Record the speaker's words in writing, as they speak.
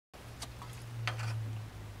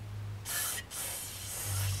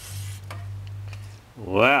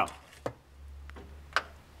Well,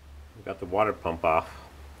 we got the water pump off.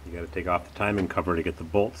 You got to take off the timing cover to get the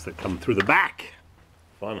bolts that come through the back.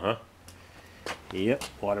 Fun, huh? Yep,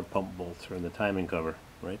 water pump bolts are in the timing cover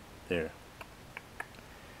right there.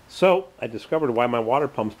 So I discovered why my water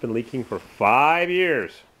pump's been leaking for 5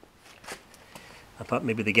 years. I thought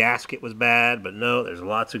maybe the gasket was bad, but no, there's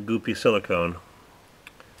lots of goopy silicone.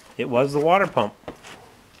 It was the water pump.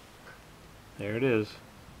 There it is.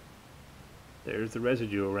 There's the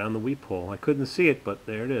residue around the weep hole. I couldn't see it, but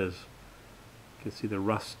there it is. You can see the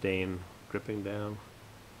rust stain dripping down.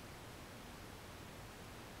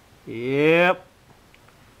 Yep.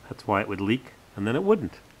 That's why it would leak, and then it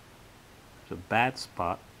wouldn't. There's a bad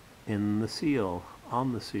spot in the seal,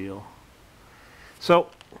 on the seal. So,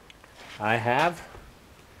 I have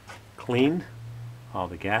cleaned all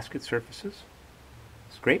the gasket surfaces,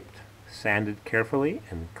 scraped, sanded carefully,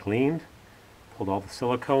 and cleaned. Pulled all the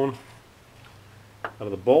silicone out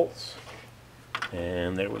of the bolts,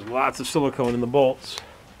 and there was lots of silicone in the bolts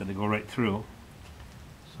that they go right through.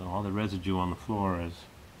 So all the residue on the floor is,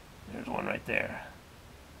 there's one right there.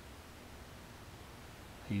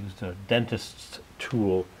 I used a dentist's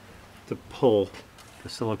tool to pull the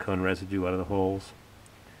silicone residue out of the holes.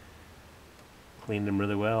 Cleaned them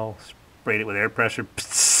really well, sprayed it with air pressure,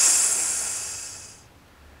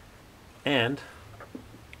 and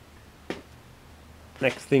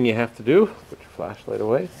next thing you have to do, put your flashlight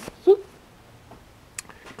away,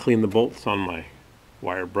 clean the bolts on my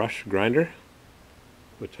wire brush grinder,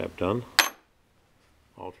 which I've done.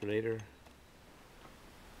 Alternator.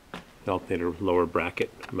 The alternator lower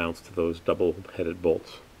bracket mounts to those double-headed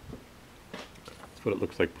bolts. That's what it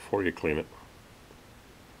looks like before you clean it.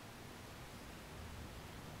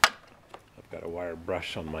 I've got a wire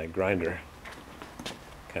brush on my grinder,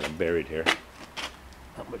 kind of buried here.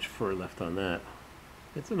 Not much fur left on that.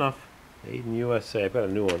 It's enough. Made in USA. I've got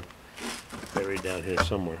a new one buried down here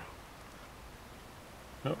somewhere.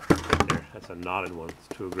 Oh, right there. That's a knotted one. It's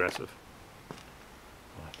too aggressive.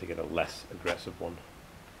 I'll have to get a less aggressive one.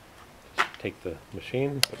 Just take the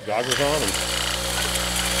machine, put goggles on, and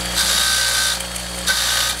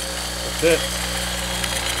that's it.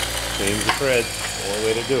 Cleans the threads. Only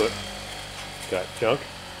way to do it. Got junk.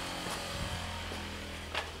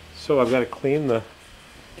 So I've got to clean the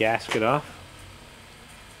gasket off.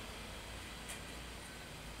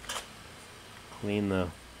 Clean the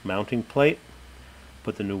mounting plate,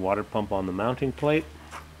 put the new water pump on the mounting plate,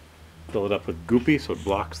 fill it up with goopy so it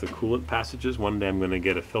blocks the coolant passages. One day I'm going to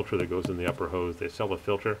get a filter that goes in the upper hose. They sell a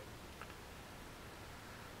filter,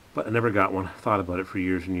 but I never got one. Thought about it for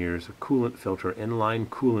years and years. A coolant filter, inline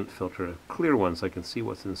coolant filter, a clear one so I can see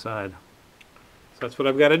what's inside. So that's what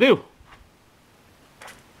I've got to do.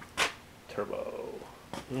 Turbo.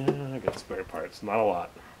 Yeah, I got spare parts, not a lot.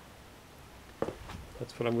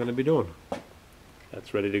 That's what I'm going to be doing.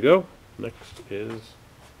 That's ready to go. Next is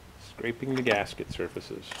scraping the gasket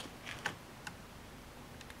surfaces.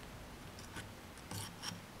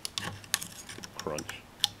 Crunch.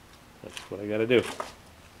 That's what I gotta do.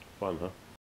 Fun, huh?